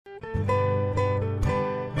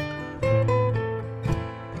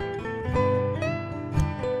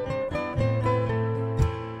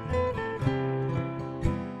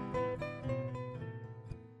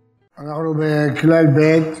אנחנו בכלל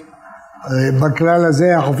ב'. בכלל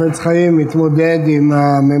הזה החופץ חיים מתמודד עם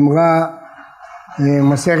הממרה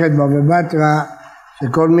מסכת בבא בתרא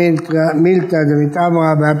שכל מילתא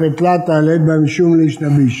דמתאמרא באפי תלתא לית בה משום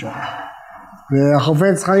להשתבישה.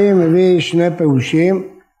 והחופץ חיים מביא שני פירושים,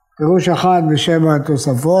 פירוש אחד בשם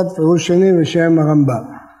התוספות, פירוש שני בשם הרמב.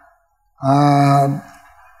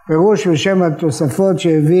 הפירוש בשם התוספות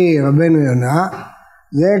שהביא רבנו יונה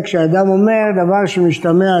זה כשאדם אומר דבר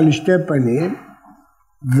שמשתמע לשתי פנים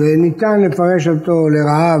וניתן לפרש אותו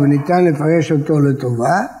לרעה וניתן לפרש אותו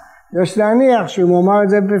לטובה, יש להניח שאם הוא אמר את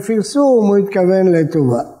זה בפרסום הוא התכוון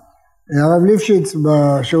לטובה. הרב ליפשיץ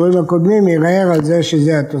בשיעורים הקודמים יראה על זה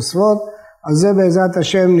שזה התוספות, אז זה בעזרת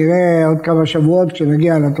השם נראה עוד כמה שבועות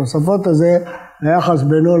כשנגיע לתוספות הזה, היחס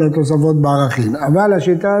בינו לתוספות בערכין. אבל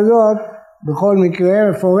השיטה הזאת בכל מקרה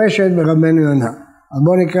מפורשת ברבנו יונה. אז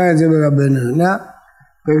בואו נקרא את זה ברבנו יונה.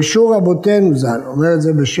 פרשו רבותינו ז"ל, אומר את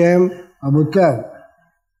זה בשם רבותיו,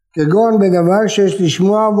 כגון בדבר שיש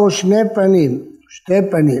לשמוע בו שתי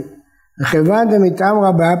פנים, וכיוון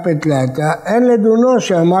דמתאמרא באפי תלתא, אין לדונו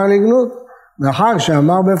שאמר לגנות, מאחר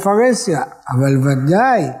שאמר בפרהסיא, אבל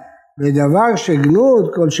ודאי בדבר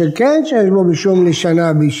שגנות, כל שכן שיש בו משום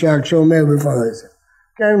לשנה בישה כשאומר בפרהסיא.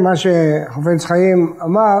 כן, מה שחופץ חיים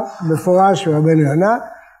אמר בפורש ברבנו יונה,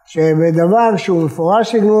 שבדבר שהוא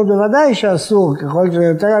מפורש לגנות בוודאי שאסור, ככל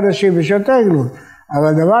שיותר אנשים יש יותר גנות,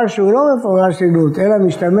 אבל דבר שהוא לא מפורש לגנות, אלא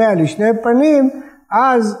משתמע לשני פנים,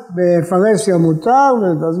 אז בפרהסיא מותר,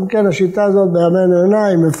 אז אם כן השיטה הזאת ברבנו יונה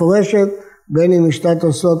היא מפורשת, בין אם משתת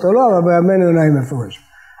עושות או לא, אבל ברבנו יונה היא מפורשת.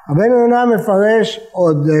 רבנו יונה מפרש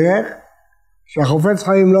עוד דרך, שהחופץ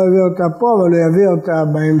חיים לא הביא אותה פה, אבל הוא יביא אותה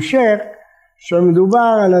בהמשך,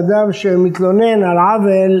 שמדובר על אדם שמתלונן על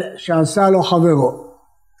עוול שעשה לו חברו,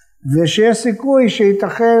 ושיש סיכוי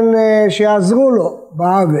שייתכן שיעזרו לו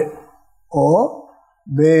בעוול, או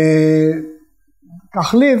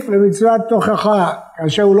בתחליף למצוות תוכחה,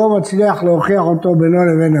 כאשר הוא לא מצליח להוכיח אותו בינו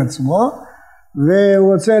לבין עצמו,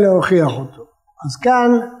 והוא רוצה להוכיח אותו. אז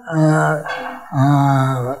כאן,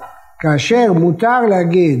 כאשר מותר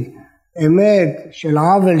להגיד אמת של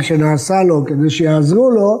עוול שנעשה לו כדי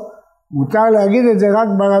שיעזרו לו, מותר להגיד את זה רק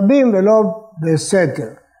ברבים ולא בסתר.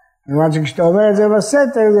 כיוון שכשאתה אומר את זה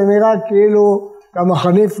בסתר, זה נראה כאילו אתה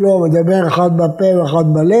מחניף לו, מדבר אחד בפה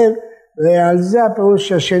ואחד בלב, ועל זה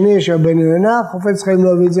הפירוש השני של בן יונה, חופץ חיים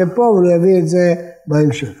לא הביא את זה פה, אבל הוא יביא את זה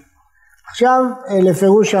בהמשך. עכשיו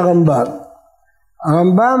לפירוש הרמב"ם.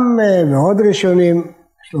 הרמב"ם ועוד ראשונים,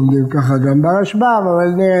 שלומדים ככה גם ברשב"ם,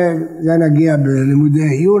 אבל זה נגיע בלימודי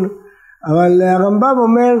עיון, אבל הרמב"ם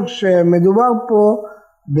אומר שמדובר פה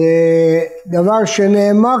בדבר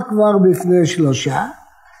שנאמר כבר בפני שלושה,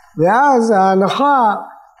 ואז ההנחה,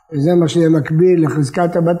 וזה מה שזה מקביל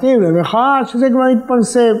לחזקת הבתים, למחאה שזה כבר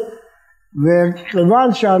התפרסם,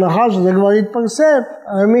 וכיוון שההנחה שזה כבר התפרסם,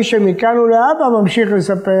 מי שמכאן ולהבא ממשיך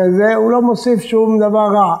לספר את זה, הוא לא מוסיף שום דבר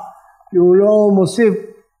רע, כי הוא לא מוסיף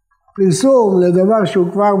פרסום לדבר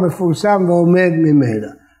שהוא כבר מפורסם ועומד ממילא.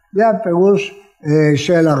 זה הפירוש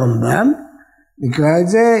של הרמב"ם. נקרא את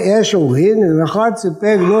זה, יש אומרים, למחרת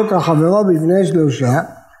סיפר גנות החברו בפני שלושה,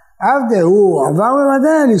 אף דהוא עבר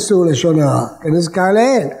בוודאי על איסור לשון הרע, כנזכר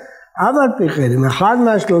לעיל. אבל פי כן, אם אחד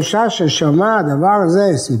מהשלושה ששמע הדבר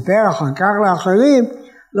הזה, סיפר אחר כך לאחרים,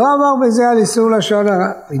 לא עבר בזה על איסור לשון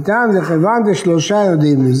הרע. איתם זה כיוון דשלושה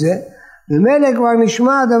יודעים מזה, ומילא כבר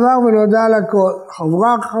נשמע הדבר ונודע לכל,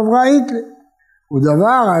 חברה איתלה.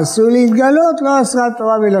 ודבר העשוי להתגלות לא אסרה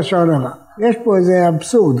תורה מלשון הרע. יש פה איזה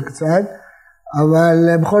אבסורד קצת,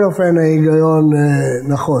 אבל בכל אופן ההיגיון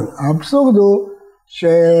נכון. האבסורד הוא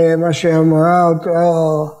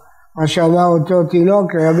מה שאמר אותו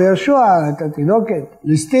תינוק רבי יהושע, את התינוקת,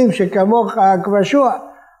 ליסטים שכמוך כבשוע.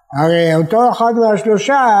 הרי אותו אחד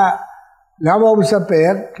מהשלושה, למה הוא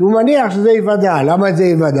מספר? כי הוא מניח שזה יוודע. למה זה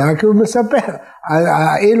יוודע? כי הוא מספר.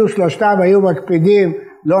 אילו שלושתם היו מקפידים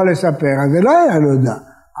לא לספר, אז זה לא היה נודע.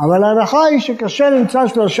 אבל ההנחה היא שקשה למצוא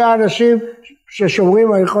שלושה אנשים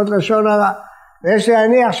ששומרים הליכות לשון הרע. ויש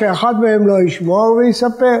להניח שאחד מהם לא ישמור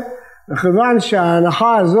ויספר. וכיוון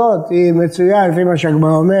שההנחה הזאת היא מצויה לפי מה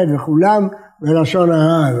שהגמרא עומד, וכולם בלשון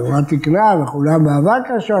הרע, ומה תקנה, וכולם באבק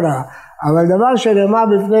לשון הרע. אבל דבר שנאמר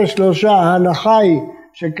בפני שלושה, ההנחה היא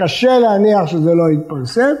שקשה להניח שזה לא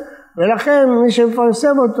יתפרסם, ולכן מי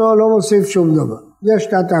שמפרסם אותו לא מוסיף שום דבר. זה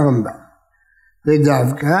שיטת הרמב"ם.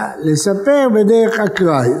 ודווקא לספר בדרך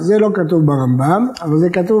אקראי, זה לא כתוב ברמב"ם, אבל זה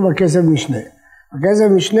כתוב בכסף משנה. הכסף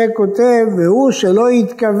משנה כותב, והוא שלא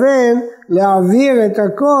יתכוון להעביר את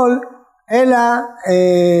הכל, אלא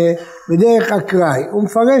בדרך אקראי. הוא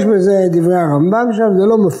מפרש בזה דברי הרמב"ם שם, זה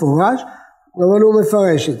לא מפורש, אבל הוא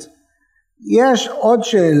מפרש את זה. יש עוד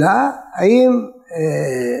שאלה, האם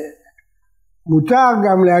מותר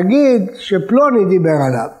גם להגיד שפלוני דיבר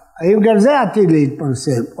עליו. האם גם זה עתיד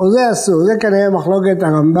להתפרסם, או זה אסור, זה כנראה מחלוקת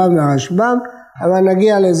הרמב"ם והרשב"ם, אבל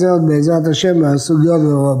נגיע לזה עוד בעזרת השם מהסוגיות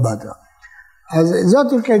ורבתה. אז זאת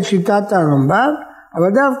כן שיטת הרמב"ם, אבל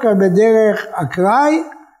דווקא בדרך אקראי,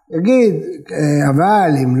 יגיד,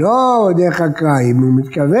 אבל אם לא דרך אקראי, אם הוא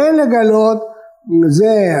מתכוון לגלות,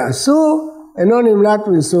 זה אסור, אינו נמלט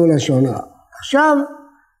מאיסור לשון הרע. עכשיו,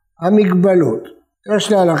 המגבלות.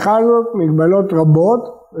 יש להלכה הזאת מגבלות רבות,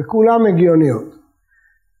 וכולם הגיוניות.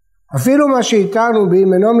 אפילו מה שאיתנו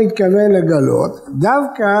באם אינו מתכוון לגלות,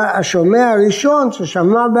 דווקא השומע הראשון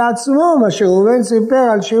ששמע בעצמו מה שראובן סיפר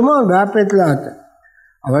על שמעון באפי תלתא.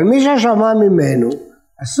 אבל מי ששמע ממנו,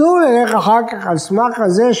 אסור ללך אחר כך על סמך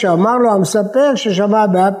הזה שאמר לו המספר ששמע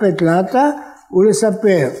באפי תלתא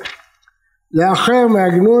ולספר לאחר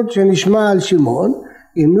מהגנות שנשמע על שמעון,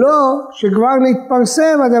 אם לא שכבר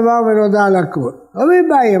נתפרסם הדבר ונודע לכל. לא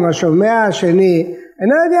מבעיה השומע השני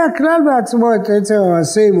אינו יודע כלל בעצמו את עצם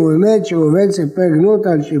המעשה אם הוא אמת שראובן סיפר גנות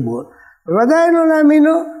על שמעון. בוודאי אינו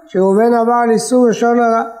להאמינו שראובן עבר על איסור לשון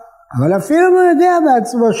הרע. אבל אפילו הוא יודע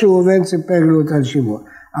בעצמו שראובן סיפר גנות על שמעון.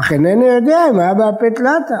 אך איננו יודע אם היה באפי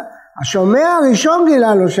תלתא. השומע הראשון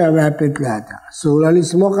גילה לו שהיה באפי תלתא. אסור לה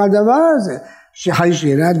לסמוך על דבר הזה.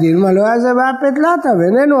 שחיישינה דילמה לא היה זה באפי תלתא,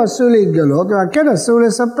 ואיננו אסור להתגלות, אבל כן אסור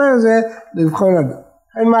לספר זה לבחון אדם.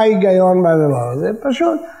 אין מה ההיגיון בדבר הזה?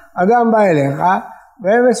 פשוט, אדם בא אליך,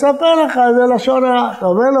 ומספר לך, זה לשון הרע. אתה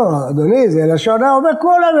אומר לו, אדוני, זה לשון הרע, אומר,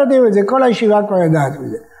 כולם יודעים את זה, כל הישיבה כבר יודעת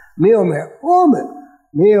מזה. מי אומר? הוא אומר.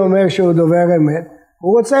 מי אומר שהוא דובר אמת?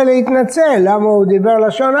 הוא רוצה להתנצל, למה הוא דיבר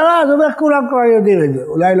לשון הרע, אז הוא אומר, כולם כבר יודעים את זה.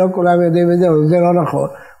 אולי לא כולם יודעים את זה, אבל זה לא נכון.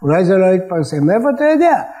 אולי זה לא יתפרסם. מאיפה אתה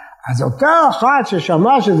יודע? אז אותה אחת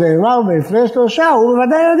ששמע שזה נאמר בפני שלושה, הוא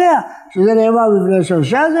בוודאי יודע שזה נאמר בפני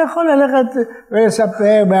שלושה, זה יכול ללכת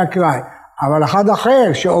ולספר באקראי. אבל אחד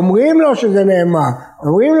אחר שאומרים לו שזה נאמר,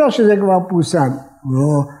 אומרים לו שזה כבר פורסם,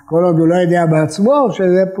 כל עוד הוא לא יודע בעצמו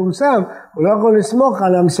שזה פורסם, הוא לא יכול לסמוך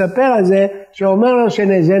על המספר הזה שאומר לו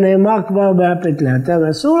שזה נאמר כבר באפי תלתא,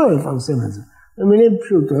 ואסור לו לפרסם את זה. במילים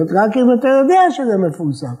פשוטות, רק אם אתה יודע שזה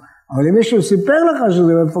מפורסם. אבל אם מישהו סיפר לך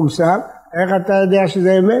שזה מפורסם, איך אתה יודע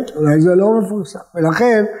שזה אמת? אולי זה לא מפורסם,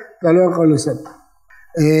 ולכן אתה לא יכול לספר.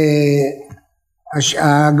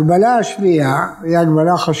 ההגבלה השנייה היא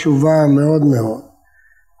הגבלה חשובה מאוד מאוד.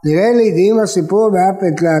 נראה לי דעים הסיפור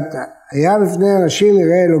באפי תלתא, היה בפני אנשים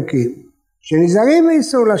יראי אלוקים, שנזהרים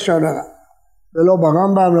מאיסור לשון הרע. זה לא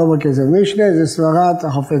ברמב"ם, לא בכסף משנה, זה סברת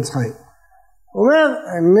החפץ חיים. הוא אומר,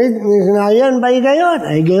 נעיין בהיגיון,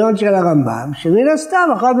 ההיגיון של הרמב"ם, שמן הסתם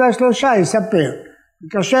אחד מהשלושה יספר.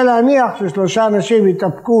 קשה להניח ששלושה אנשים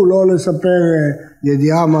יתאפקו לא לספר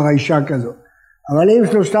ידיעה מרעישה כזאת. אבל אם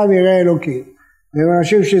שלושתם יראי אלוקים, והם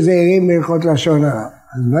אנשים שזהירים בהלכות לשון הרע,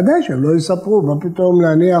 אז ודאי שהם לא יספרו, מה פתאום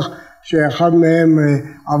להניח שאחד מהם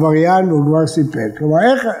עבריין והוא כבר סיפק. כלומר,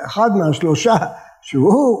 איך אחד מהשלושה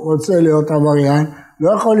שהוא רוצה להיות עבריין,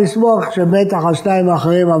 לא יכול לסמוך שבטח השניים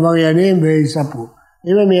האחרים עבריינים ויספרו.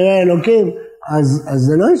 אם הם יראי אלוקים, אז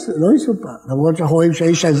זה לא יסופר. למרות שאנחנו רואים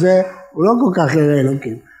שהאיש הזה הוא לא כל כך יראי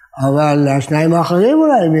אלוקים. אבל השניים האחרים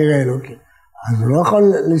אולי הם יראי אלוקים. אז הוא לא יכול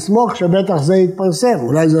לסמוך שבטח זה יתפרסם,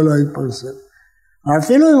 אולי זה לא יתפרסם.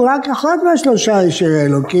 אפילו אם רק אחד מהשלושה יש יראי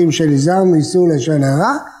אלוקים שנזהר מאיסור לשון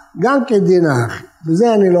הרע, גם כדין האחי.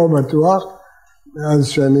 וזה אני לא בטוח. מאז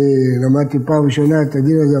שאני למדתי פעם ראשונה את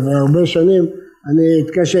הדין הזה כבר הרבה שנים, אני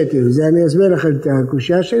התקשיתי, וזה אני אסביר לכם את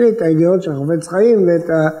הקושיה שלי, את ההיגיון של החפץ חיים ואת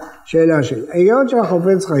השאלה שלי. ההיגיון של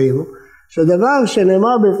החפץ חיים הוא שדבר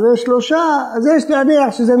שנאמר בפני שלושה, אז יש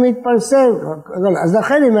להניח שזה מתפרסם. אז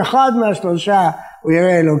לכן אם אחד מהשלושה הוא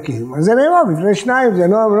יראה אלוקים, אז זה נאמר בפני שניים, זה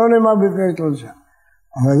לא נאמר בפני שלושה.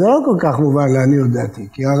 אבל זה לא כל כך מובן לעניות דעתי,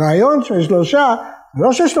 כי הרעיון של שלושה,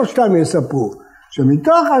 לא ששלושתם יספרו,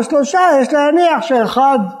 שמתוך השלושה יש להניח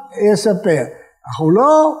שאחד יספר. אנחנו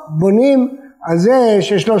לא בונים על זה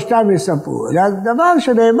ששלושתם יספרו, אלא דבר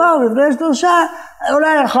שנאמר בפני שלושה,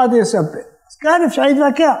 אולי אחד יספר. אז כאן אפשר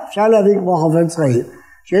להתווכח, אפשר להבין כמו חפץ חיים,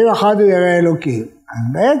 שאם אחד הוא יראה אלוקים,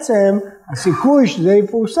 אז בעצם הסיכוי שזה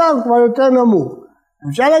יפורסם כבר יותר נמוך.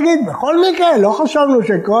 אפשר להגיד, בכל מקרה, לא חשבנו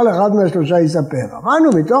שכל אחד מהשלושה יספר. אמרנו,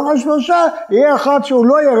 מתוך השלושה יהיה אחד שהוא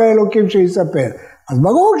לא יראה אלוקים שיספר. אז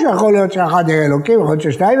ברור שיכול להיות שאחד יראה אלוקים, יכול להיות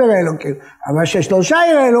ששתיים יראה אלוקים, אבל ששלושה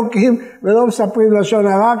יראה אלוקים ולא מספרים לשון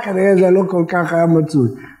הרע, כנראה זה לא כל כך היה מצוי,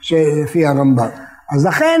 לפי הרמב"ם. אז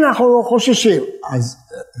לכן אנחנו חוששים, אז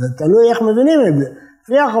זה תלוי איך מבינים את זה.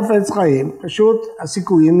 לפי החפץ חיים, פשוט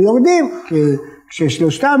הסיכויים יורדים, כי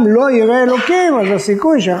כששלושתם לא יראה אלוקים, אז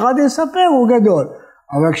הסיכוי שאחד יספר הוא גדול.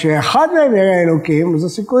 אבל כשאחד מהם יראה אלוקים, אז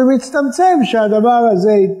הסיכוי מצטמצם שהדבר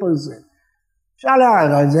הזה יתפרסם. אפשר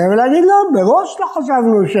לערער על זה ולהגיד לא, בראש לא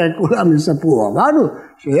חשבנו שכולם יספרו, אמרנו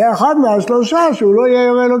שיהיה אחד מהשלושה שהוא לא יהיה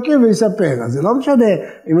ירא אלוקים ויספר, אז זה לא משנה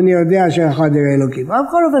אם אני יודע שאחד ירא אלוקים, אבל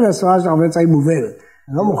בכל אופן הסברה של הרבה צעי מובנת,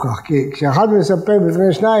 זה לא מוכרח, כי כשאחד מספר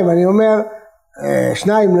בפני שניים אני אומר,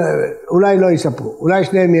 שניים אולי לא יספרו, אולי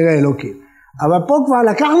שניהם ירא אלוקים, אבל פה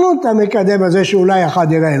כבר לקחנו את המקדם הזה שאולי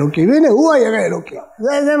אחד ירא אלוקים, הנה הוא הירא אלוקים,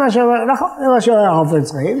 זה מה שאומר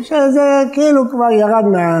החפץ חיים, שזה כאילו כבר ירד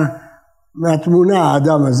מהתמונה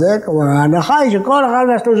האדם הזה, כלומר ההנחה היא שכל אחד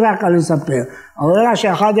מהשלושה יכול לספר, אבל ברגע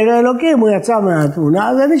שאחד ירא אלוקים הוא יצא מהתמונה,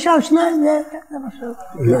 אז זה נשאר שניים, זה משהו.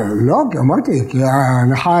 לא, כי אמרתי, כי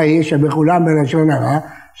ההנחה היא שבכולם בלשון הרע,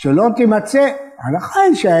 שלא תימצא, ההנחה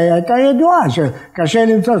היא שהייתה ידועה, שקשה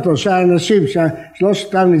למצוא שלושה אנשים,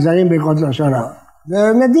 שלושתם נזהרים בהלכות לשון הרע, זה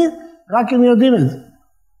נדיר, רק אם יודעים את זה,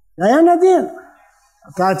 זה היה נדיר.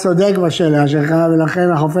 אתה צודק בשאלה שלך,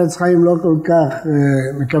 ולכן החפץ חיים לא כל כך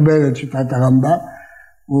מקבל את שיטת הרמב.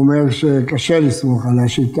 הוא אומר שקשה לסמוך על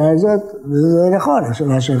השיטה הזאת, וזה נכון,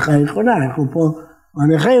 השאלה שלך היא נכונה, אנחנו פה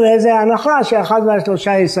מניחים איזה הנחה שאחד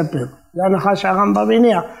מהשלושה יספר. זו הנחה שהרמב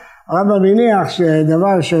מניח. הרמב מניח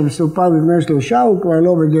שדבר שמסופר בפני שלושה הוא כבר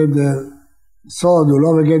לא בגדר סוד, הוא לא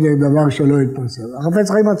בגדר דבר שלא יתפרסם.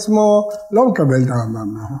 החפץ חיים עצמו לא מקבל את הרמב.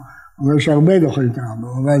 הוא אומר שהרבה דוחים את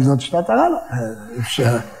הרמב, אבל זאת שיטת הרמב,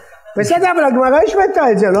 אפשר. בסדר, אבל הגמרא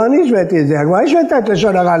השוותה את זה, לא אני השוויתי את זה, הגמרא השוותה את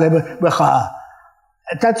לשון הרע למחאה.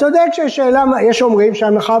 אתה צודק ששאלה, יש אומרים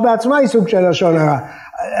שהמחאה בעצמה היא סוג של לשון הרע.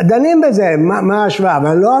 דנים בזה, מה ההשוואה,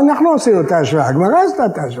 אבל לא אנחנו עשינו את ההשוואה, הגמרא עשתה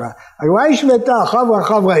את ההשוואה. הגמרא השוותה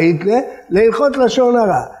חב ראית להלכות לשון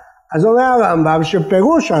הרע. אז אומר הרמב"ם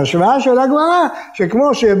שפירוש ההשוואה של הגמרא,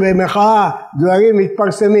 שכמו שבמחאה דברים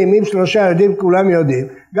מתפרסמים, אם שלושה יודעים כולם יודעים,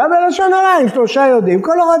 גם בלשון הרע אם שלושה יודעים,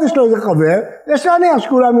 כל אחד יש לו איזה חבר, יש להניח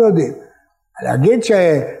שכולם יודעים. להגיד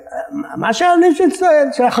מה שאני שצטועד,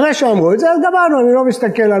 שאחרי שאמרו את זה, אז גמרנו, אני לא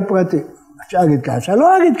מסתכל על פרטים. אפשר להגיד כך, אפשר לא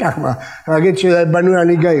להגיד כך, להגיד שבנוי על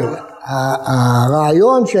היגיון.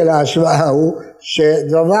 הרעיון של ההשוואה הוא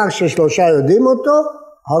שדבר ששלושה יודעים אותו,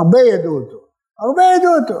 הרבה ידעו אותו. הרבה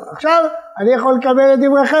ידעו אותו. עכשיו אני יכול לקבל את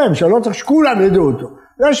דבריכם, שלא צריך שכולם ידעו אותו.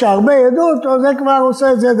 זה שהרבה ידעו אותו, זה כבר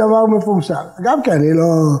עושה את זה דבר מפורסם. גם כן, אני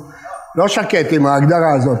לא שקט עם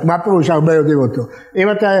ההגדרה הזאת. מה פירוש הרבה יודעים אותו? אם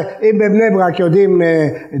בבני ברק יודעים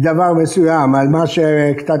דבר מסוים, על מה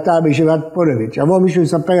שתלתא בישיבת פולביץ', יבוא מישהו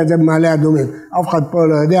יספר את זה במעלה אדומים. אף אחד פה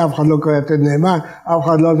לא יודע, אף אחד לא קורא את הנאמר, אף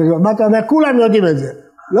אחד לא... מה אתה אומר? כולם יודעים את זה.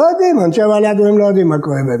 לא יודעים, אנשי מעלה אדומים לא יודעים מה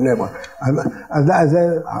קורה בבני ברק. אז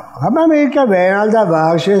הרמב"ם מתכוון על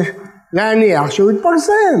דבר להניח שהוא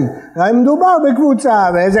יתפרסם. מדובר בקבוצה,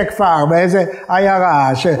 באיזה כפר, באיזה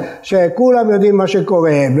עיירה, שכולם יודעים מה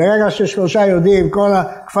שקורה. ברגע ששלושה יודעים, כל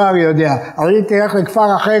הכפר יודע. אבל אם תלך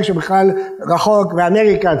לכפר אחר שבכלל רחוק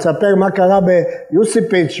באמריקה, תספר מה קרה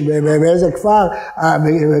ביוסיפיץ' באיזה כפר,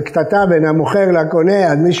 קטטה בין המוכר לקונה,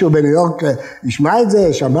 אז מישהו בניו יורק ישמע את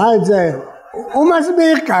זה, שמע את זה. הוא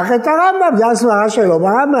מסביר כך את הרמב"ם, זה הסברה שלו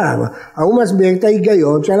ברמב"ם. הוא מסביר את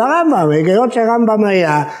ההיגיון של הרמב"ם. ההיגיון של הרמב"ם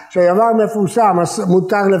היה שדבר מפורסם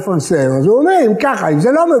מותר לפרסם. אז הוא אומר, אם ככה, אם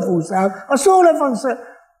זה לא מפורסם, אסור לפרסם.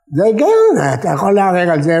 זה היגיון, אתה יכול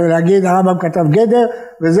לערער על זה ולהגיד, הרמב"ם כתב גדר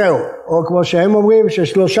וזהו. או כמו שהם אומרים,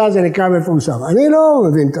 ששלושה זה נקרא מפורסם. אני לא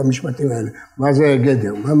מבין את המשפטים האלה. מה זה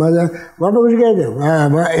גדר? מה פירוש גדר?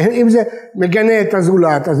 אם זה מגנה את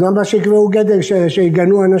הזולת, אז למה שיקבעו גדר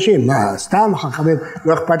שיגנו אנשים? מה, סתם חכמים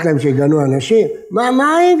לא אכפת להם שיגנו אנשים?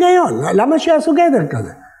 מה ההיגיון? למה שיעשו גדר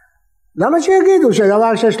כזה? למה שיגידו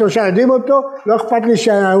שדבר ששלושה יודעים אותו, לא אכפת לי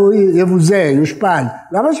שהוא יבוזה, יושפל?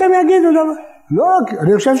 למה שהם יגידו דבר? לא,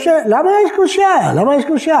 אני חושב למה יש קושיה? למה יש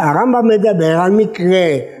קושיה? הרמב"ם מדבר על מקרה,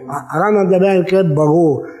 הרמב"ם מדבר על מקרה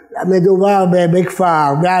ברור, מדובר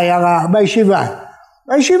בכפר, בעיירה, בישיבה.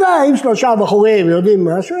 בישיבה, אם שלושה בחורים יודעים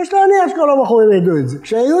משהו, יש להניח שכל הבחורים ידעו את זה.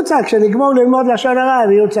 כשנגמור ללמוד לשון הרע,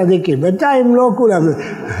 הם יהיו צדיקים. בינתיים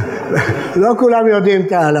לא כולם יודעים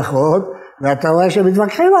את ההלכות, ואתה רואה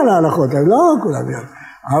שמתווכחים על ההלכות, הם לא כולם יודעים.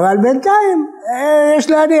 אבל בינתיים יש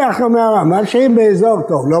להניח מהרמב"ם שאם באזור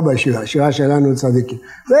טוב, לא בישיבה, השירה שלנו צדיקים,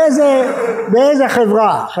 באיזה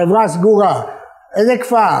חברה סגורה, איזה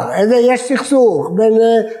כפר, יש סכסוך בין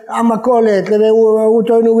המכולת הוא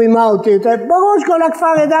טוען הוא רימה אותי, בראש כל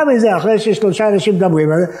הכפר ידע מזה אחרי ששלושה אנשים מדברים.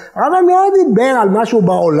 הרמב"ם לא דיבר על משהו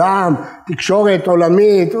בעולם, תקשורת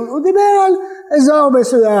עולמית, הוא דיבר על אזור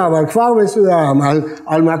מסוים, על כפר מסוים,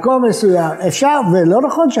 על מקום מסוים. אפשר, ולא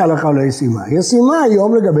נכון שההלכה לא ישימה, היא ישימה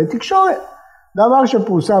היום לגבי תקשורת. דבר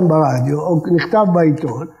שפורסם ברדיו או נכתב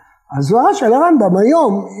בעיתון, הסברה של הרמב"ם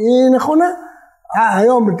היום היא נכונה.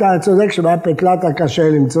 היום אתה צודק שבתלתא קשה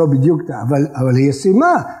למצוא בדיוק, אבל היא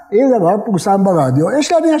ישימה. אם דבר פורסם ברדיו,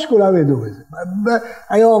 יש להניח שכולם ידעו את זה.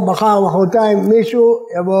 היום, מחר, מחרתיים, מישהו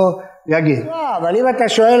יבוא יגיד. אבל אם אתה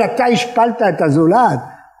שואל, אתה השפלת את הזולת,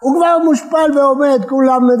 הוא כבר מושפל ועומד,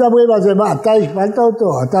 כולם מדברים על זה. מה, אתה השפלת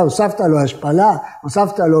אותו? אתה הוספת לו השפלה?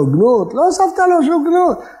 הוספת לו גנות? לא הוספת לו שום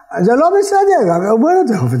גנות. זה לא בסדר, אומרים את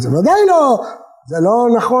זה, זה ודאי לא. זה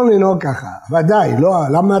לא נכון לנהוג ככה, ודאי, לא,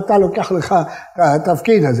 למה אתה לוקח לך את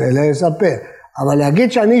התפקיד הזה, לספר, אבל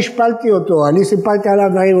להגיד שאני השפלתי אותו, אני סיפרתי עליו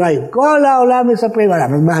דברים רעים, כל העולם מספרים עליו,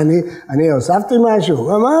 אז מה, אני הוספתי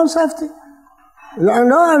משהו? מה הוספתי?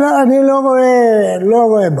 אני לא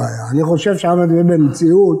רואה בעיה, אני חושב שהרמב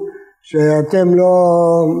במציאות שאתם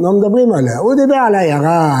לא מדברים עליה, הוא דיבר על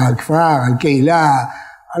העיירה, על כפר, על קהילה,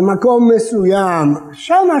 על מקום מסוים,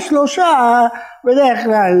 שם שלושה בדרך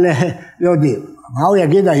כלל יודעים. מה הוא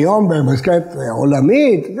יגיד היום במסכת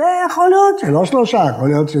עולמית? זה יכול להיות שלא שלושה, יכול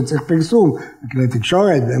להיות שצריך פרסום, בכלי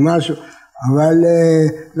תקשורת ומשהו, אבל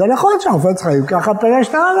זה נכון שהחפץ חיים ככה פירש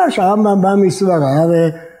את הרמב, שהרמב בא מסברה,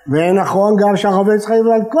 ונכון גם שהחפץ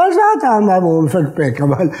חיים על כל זאת הרמב הוא מפקפק,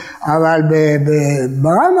 אבל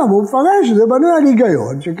ברמב הוא מפרש שזה בנוי על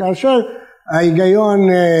היגיון, שכאשר ההיגיון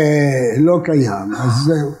לא קיים,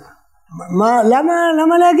 אז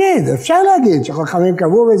למה להגיד? אפשר להגיד שחכמים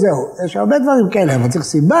קבעו וזהו, יש הרבה דברים כאלה, אבל צריך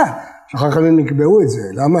סיבה שחכמים נקבעו את זה,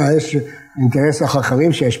 למה יש אינטרס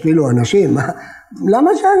לחכמים שישפילו אנשים,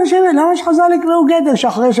 למה שחז"ל יקבעו גדר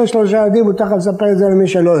שאחרי ששלושה יודעים הוא תכף לספר את זה למי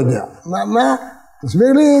שלא יודע,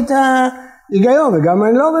 תסביר לי את ההיגיון, וגם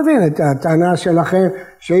אני לא מבין את הטענה שלכם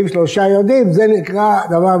שאם שלושה יודעים זה נקרא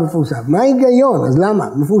דבר מפורסם, מה ההיגיון? אז למה?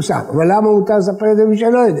 מפורסם, אבל למה מותר לספר את זה למי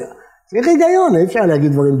שלא יודע? צריך היגיון, אי אפשר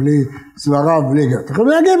להגיד דברים בלי סברה ובלי היגיון. אתם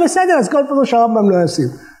יכולים להגיד בסדר, אז כל פירוש הרמב"ם לא ישים.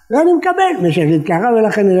 ואני מקבל מי שיגיד ככה,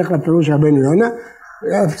 ולכן נלך לפירוש רבנו יונה.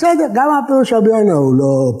 בסדר, גם הפירוש רבי יונה הוא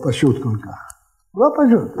לא פשוט כל כך. הוא לא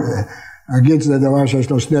פשוט. להגיד שזה דבר שיש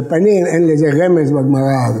לו שני פנים, אין לזה רמז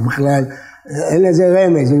בגמרא, ובכלל, אין לזה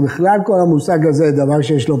רמז, ובכלל כל המושג הזה, דבר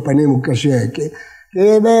שיש לו פנים הוא קשה, כי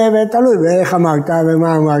תלוי באיך אמרת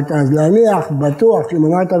ומה אמרת, אז להניח, בטוח, אם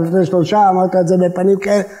אמרת בפני שלושה, אמרת את זה בפנים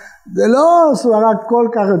כאלה, זה לא סברה כל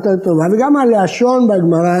כך יותר טובה, וגם הלשון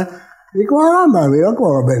בגמרא היא כמו הרמב"ם, היא לא כמו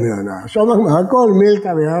רבנו יונה. לשון בגמרא, הכל מילתא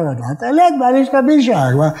וירדת, תלת בעלי שתבישה,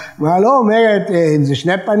 הגמרא לא אומרת אם זה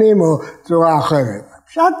שני פנים או צורה אחרת.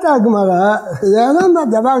 פשט הגמרא, זה הרמב"ם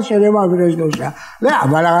דבר שנאמר בפני שלושה. לא,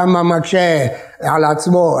 אבל הרמב"ם מקשה על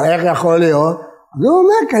עצמו, איך יכול להיות? אז הוא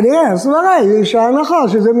אומר, כנראה, הסברה היא שההנחה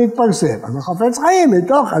שזה מתפרסם. אז החפץ חיים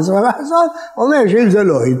מתוך הסברה הזאת, אומר שאם זה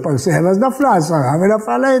לא יתפרסם, אז נפלה הסברה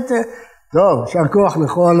ונפלה את... טוב, יישר כוח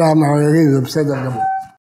לכל המערערים, זה בסדר גמור.